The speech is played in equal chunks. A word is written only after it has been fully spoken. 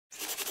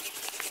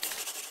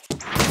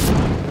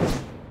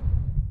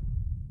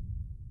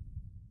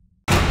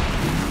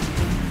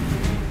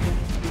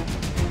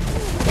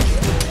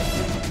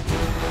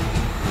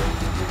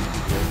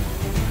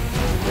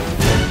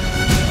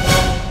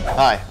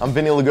Hi, I'm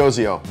Vinny.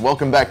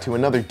 Welcome back to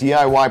another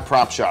DIY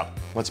prop shop.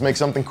 Let's make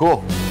something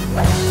cool.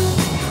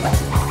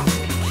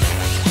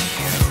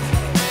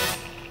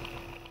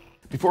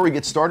 Before we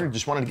get started,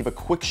 just wanted to give a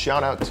quick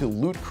shout out to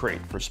Loot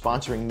Crate for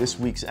sponsoring this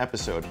week's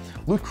episode.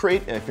 Loot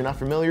Crate, if you're not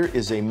familiar,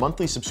 is a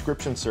monthly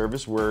subscription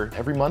service where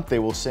every month they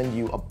will send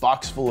you a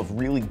box full of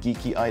really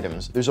geeky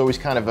items. There's always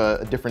kind of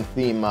a different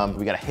theme.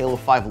 We got a Halo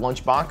 5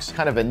 lunchbox,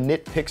 kind of a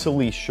knit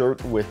pixely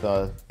shirt with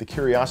the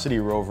Curiosity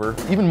rover,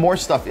 even more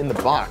stuff in the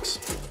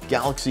box.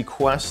 Galaxy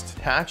Quest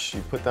patch,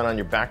 you put that on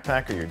your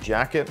backpack or your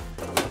jacket.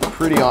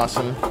 Pretty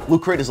awesome.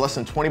 Loot Crate is less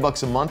than 20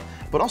 bucks a month,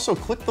 but also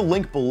click the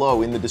link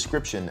below in the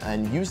description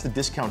and use the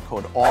discount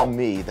code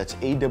AWEME, that's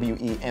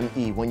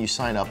AWEME, when you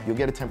sign up. You'll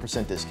get a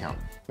 10% discount.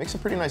 Makes a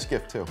pretty nice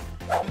gift too.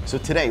 So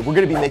today we're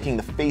gonna be making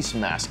the face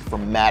mask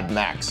from Mad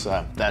Max,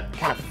 that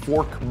kind of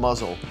fork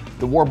muzzle.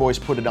 The war boys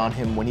put it on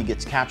him when he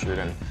gets captured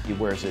and he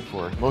wears it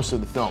for most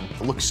of the film.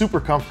 It looks super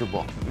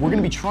comfortable. We're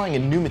gonna be trying a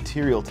new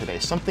material today,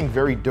 something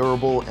very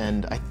durable,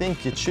 and I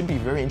think it should be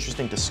very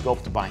interesting to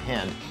sculpt by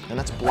hand, and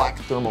that's black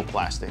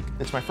thermoplastic.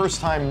 It's my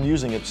first time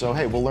using it, so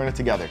hey, we'll learn it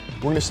together.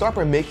 We're gonna start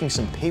by making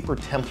some paper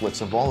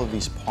templates of all of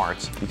these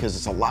parts because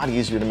it's a lot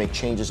easier to make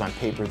changes on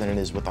paper than it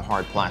is with the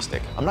hard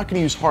plastic. I'm not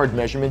gonna use hard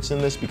measurements in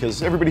this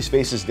because everybody's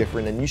face is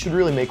different and you should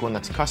really make one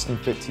that's custom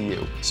fit to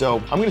you. So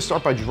I'm gonna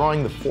start by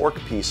drawing the fork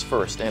piece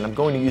first, and I'm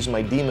going to use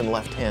my demon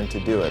left hand to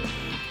do it.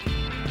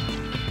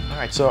 All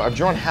right, so I've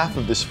drawn half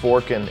of this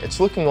fork and it's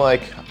looking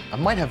like I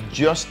might have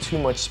just too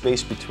much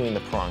space between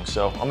the prongs,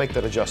 so I'll make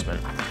that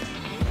adjustment.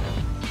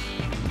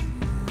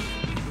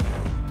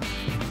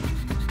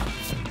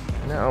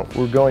 Now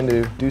we're going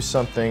to do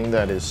something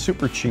that is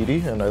super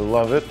cheaty and I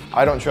love it.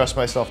 I don't trust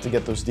myself to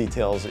get those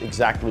details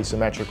exactly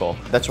symmetrical.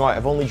 That's why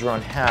I've only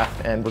drawn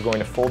half, and we're going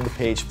to fold the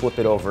page, flip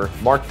it over,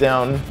 mark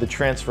down the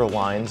transfer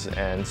lines,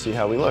 and see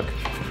how we look.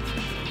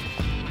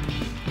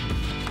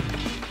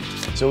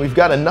 So we've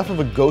got enough of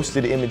a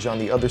ghosted image on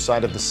the other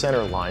side of the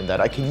center line that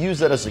I can use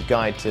that as a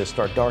guide to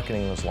start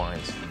darkening those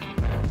lines.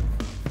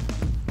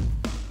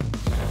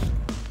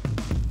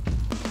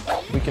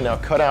 We can now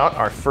cut out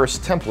our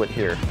first template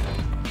here.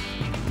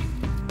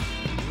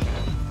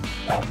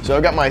 So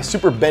I've got my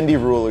super bendy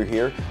ruler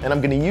here, and I'm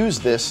going to use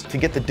this to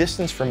get the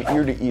distance from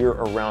ear to ear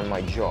around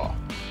my jaw.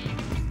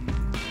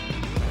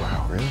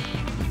 Wow, really?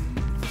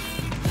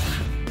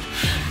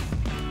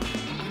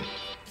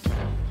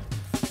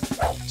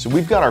 So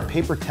we've got our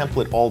paper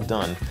template all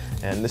done,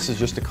 and this is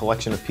just a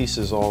collection of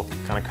pieces all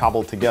kind of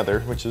cobbled together,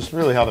 which is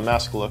really how the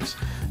mask looks.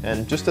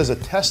 And just as a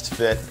test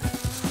fit,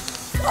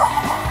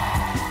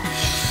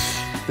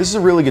 this is a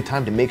really good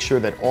time to make sure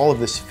that all of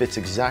this fits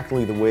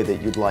exactly the way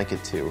that you'd like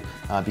it to,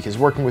 because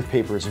working with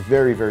paper is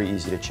very, very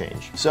easy to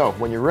change. So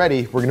when you're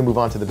ready, we're gonna move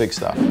on to the big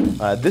stuff.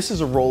 This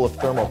is a roll of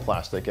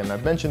thermoplastic, and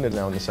I've mentioned it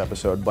now in this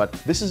episode, but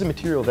this is a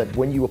material that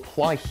when you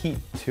apply heat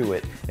to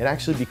it, it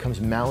actually becomes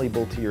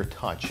malleable to your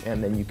touch,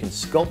 and then you can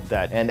sculpt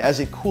that, and as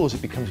it cools,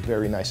 it becomes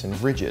very nice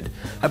and rigid.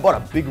 I bought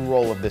a big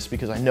roll of this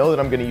because I know that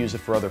I'm gonna use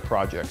it for other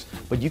projects,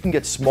 but you can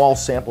get small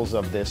samples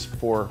of this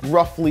for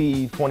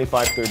roughly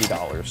 $25,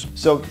 $30.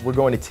 So we're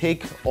going to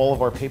take all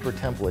of our paper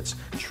templates,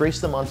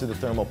 trace them onto the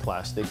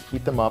thermoplastic,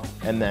 heat them up,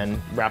 and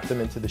then wrap them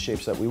into the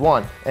shapes that we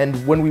want. And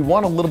when we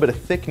want a little bit of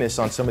thickness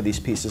on some of these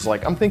pieces,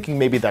 like I'm thinking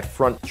maybe that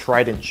front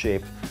trident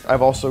shape,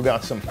 I've also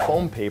got some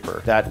foam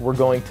paper that we're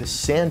going to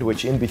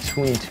sandwich in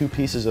between two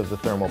pieces of the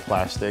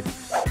thermoplastic.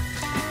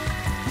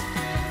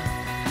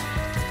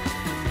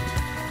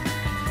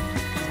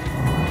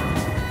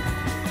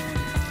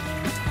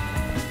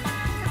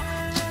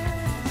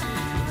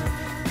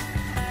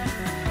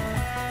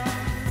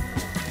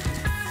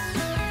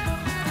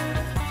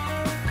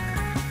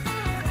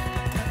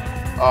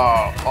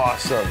 Oh,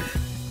 awesome.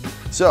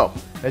 So,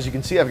 as you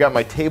can see, I've got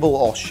my table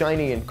all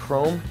shiny and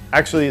chrome.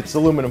 Actually, it's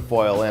aluminum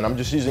foil, and I'm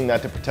just using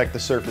that to protect the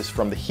surface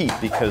from the heat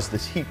because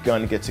this heat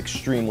gun gets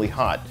extremely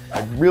hot.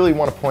 I really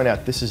want to point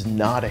out this is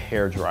not a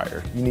hair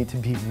dryer. You need to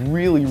be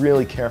really,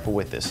 really careful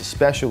with this,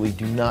 especially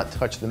do not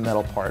touch the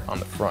metal part on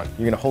the front.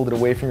 You're going to hold it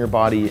away from your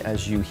body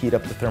as you heat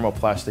up the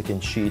thermoplastic in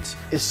sheets.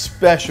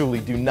 Especially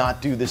do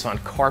not do this on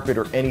carpet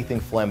or anything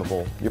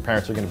flammable. Your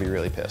parents are going to be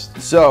really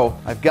pissed. So,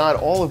 I've got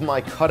all of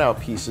my cutout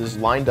pieces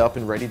lined up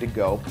and ready to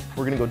go.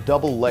 We're going to go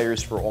double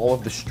layers for all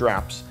of the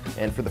straps,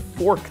 and for the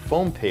fork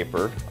foam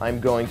paper, I'm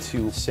going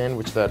to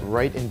sandwich that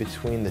right in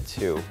between the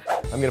two.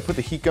 I'm going to put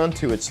the heat gun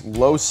to its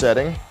low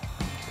setting,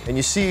 and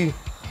you see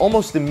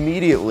almost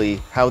immediately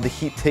how the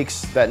heat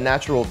takes that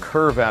natural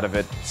curve out of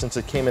it since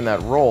it came in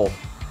that roll.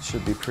 It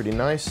should be pretty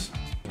nice.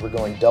 We're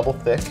going double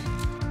thick.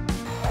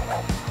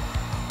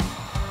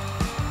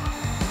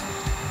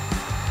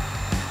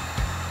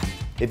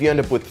 If you end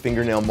up with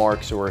fingernail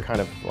marks or kind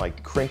of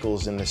like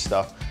crinkles in this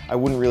stuff, I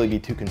wouldn't really be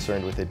too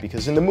concerned with it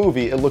because in the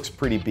movie it looks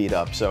pretty beat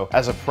up, so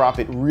as a prop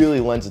it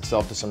really lends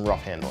itself to some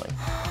rough handling.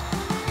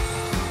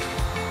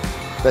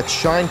 That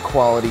shine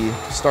quality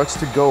starts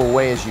to go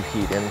away as you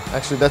heat, and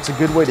actually that's a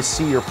good way to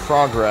see your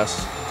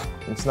progress.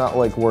 It's not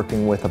like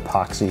working with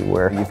epoxy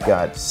where you've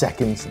got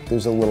seconds.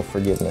 There's a little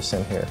forgiveness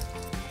in here.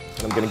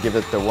 And I'm gonna give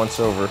it the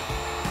once over.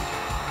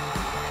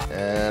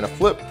 and a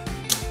flip,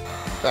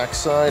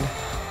 backside.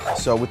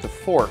 So with the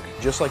fork,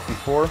 just like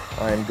before,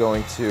 I'm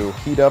going to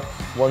heat up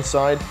one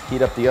side,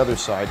 heat up the other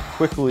side,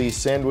 quickly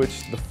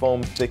sandwich the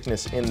foam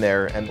thickness in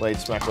there and lay it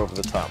smack over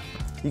the top.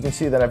 You can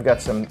see that I've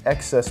got some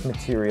excess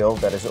material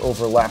that is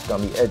overlapped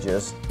on the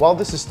edges. While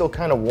this is still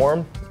kind of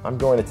warm, I'm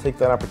going to take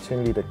that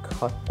opportunity to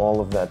cut all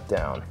of that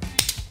down.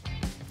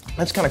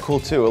 That's kind of cool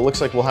too. It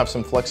looks like we'll have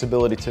some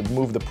flexibility to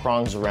move the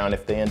prongs around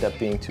if they end up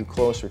being too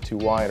close or too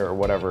wide or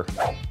whatever.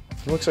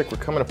 It looks like we're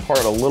coming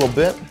apart a little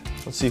bit.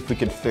 Let's see if we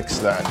can fix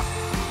that.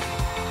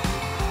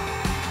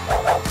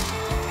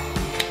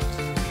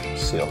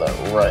 Seal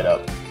that right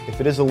up. If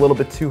it is a little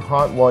bit too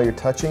hot while you're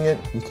touching it,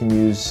 you can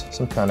use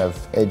some kind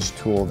of edge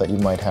tool that you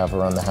might have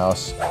around the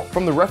house.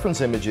 From the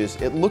reference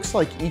images, it looks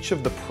like each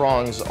of the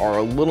prongs are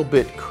a little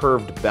bit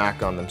curved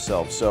back on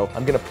themselves. So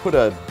I'm gonna put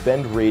a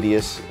bend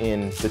radius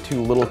in the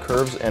two little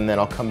curves, and then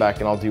I'll come back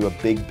and I'll do a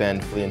big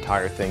bend for the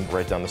entire thing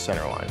right down the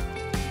center line.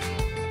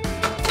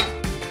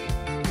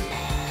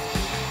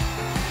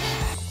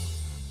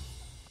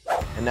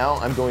 And now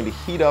I'm going to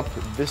heat up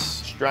this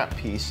strap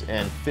piece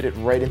and fit it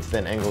right into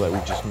that angle that we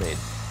just made.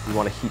 We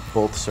want to heat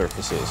both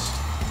surfaces.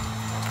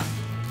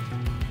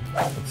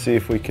 Let's see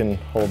if we can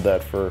hold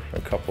that for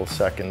a couple of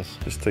seconds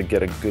just to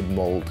get a good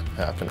mold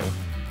happening.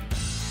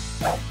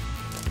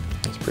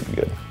 That's pretty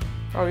good.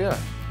 Oh yeah.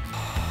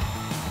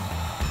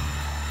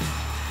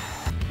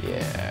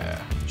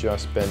 Yeah,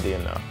 just bendy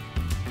enough.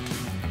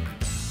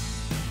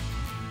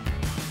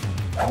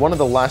 One of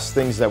the last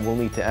things that we'll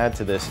need to add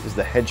to this is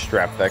the head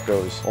strap that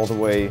goes all the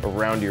way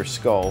around your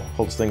skull,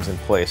 holds things in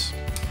place.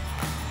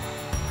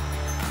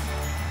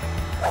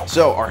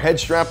 So our head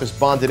strap is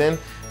bonded in.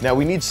 Now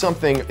we need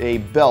something, a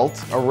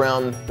belt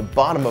around the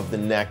bottom of the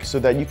neck so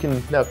that you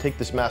can now take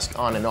this mask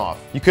on and off.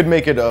 You could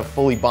make it a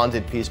fully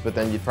bonded piece, but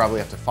then you'd probably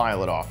have to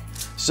file it off.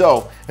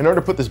 So in order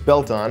to put this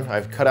belt on,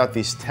 I've cut out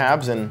these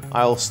tabs and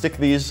I'll stick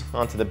these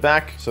onto the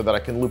back so that I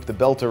can loop the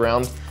belt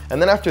around.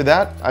 And then after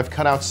that, I've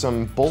cut out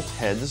some bolt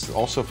heads,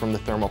 also from the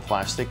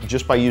thermoplastic.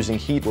 Just by using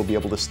heat, we'll be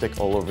able to stick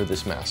all over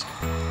this mask.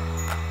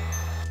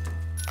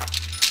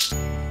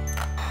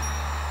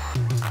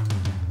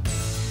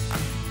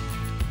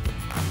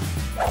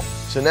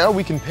 So now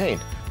we can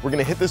paint. We're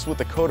gonna hit this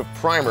with a coat of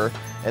primer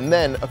and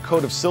then a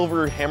coat of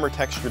silver hammer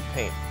textured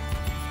paint.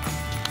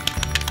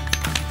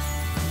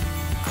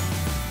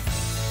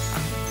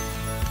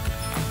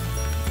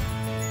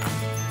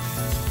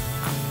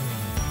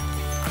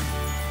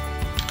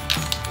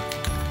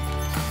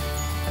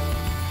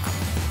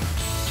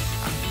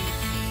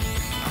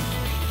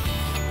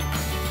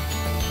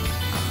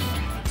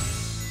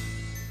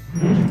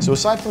 So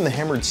aside from the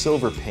hammered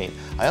silver paint,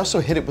 I also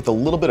hit it with a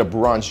little bit of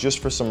bronze just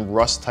for some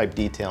rust type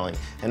detailing.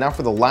 And now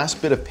for the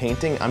last bit of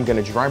painting, I'm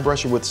gonna dry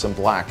brush it with some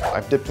black.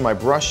 I've dipped my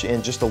brush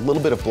in just a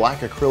little bit of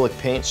black acrylic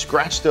paint,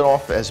 scratched it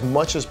off as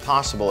much as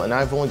possible, and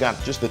I've only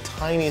got just the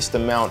tiniest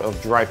amount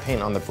of dry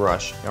paint on the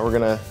brush. Now we're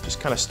gonna just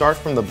kind of start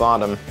from the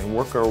bottom and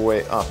work our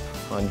way up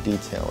on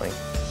detailing.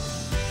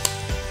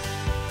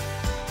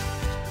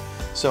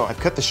 So I've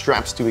cut the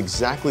straps to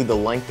exactly the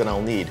length that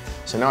I'll need.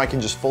 So now I can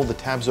just fold the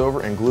tabs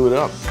over and glue it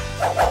up.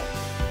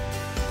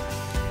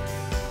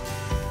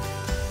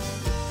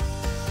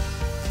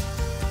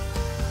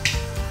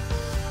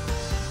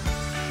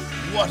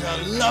 What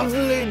a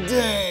lovely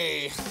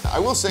day! I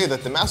will say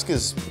that the mask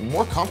is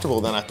more comfortable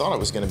than I thought it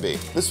was going to be.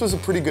 This was a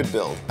pretty good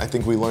build. I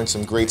think we learned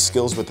some great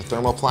skills with the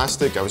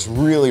thermoplastic. I was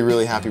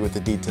really happy with the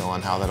detail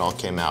on how that all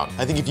came out.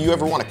 I think if you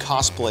ever want to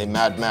cosplay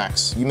Mad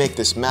Max, you make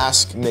this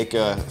mask, make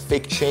a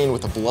fake chain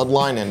with a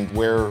bloodline and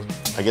wear,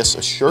 I guess,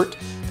 a shirt,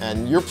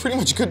 and you're pretty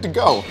much good to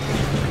go.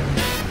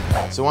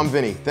 So I'm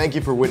Vinny, thank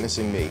you for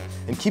witnessing me,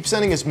 and keep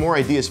sending us more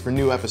ideas for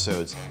new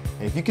episodes.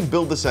 And if you can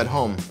build this at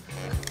home,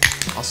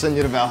 I'll send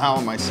you to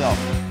Valhalla myself.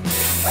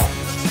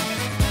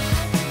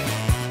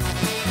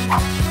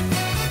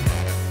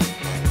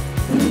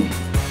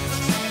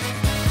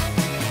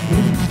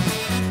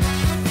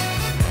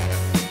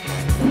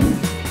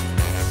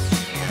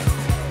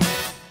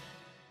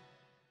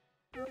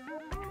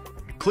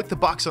 Click the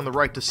box on the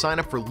right to sign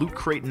up for Loot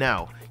Crate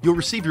now. You'll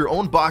receive your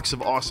own box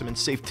of awesome and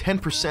save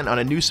 10% on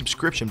a new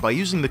subscription by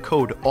using the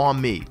code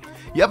AWEME.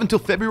 You have until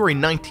February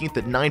 19th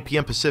at 9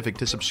 p.m. Pacific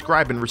to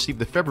subscribe and receive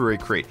the February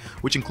Crate,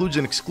 which includes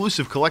an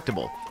exclusive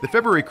collectible. The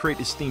February Crate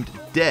is themed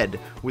Dead,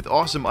 with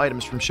awesome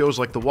items from shows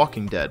like The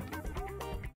Walking Dead.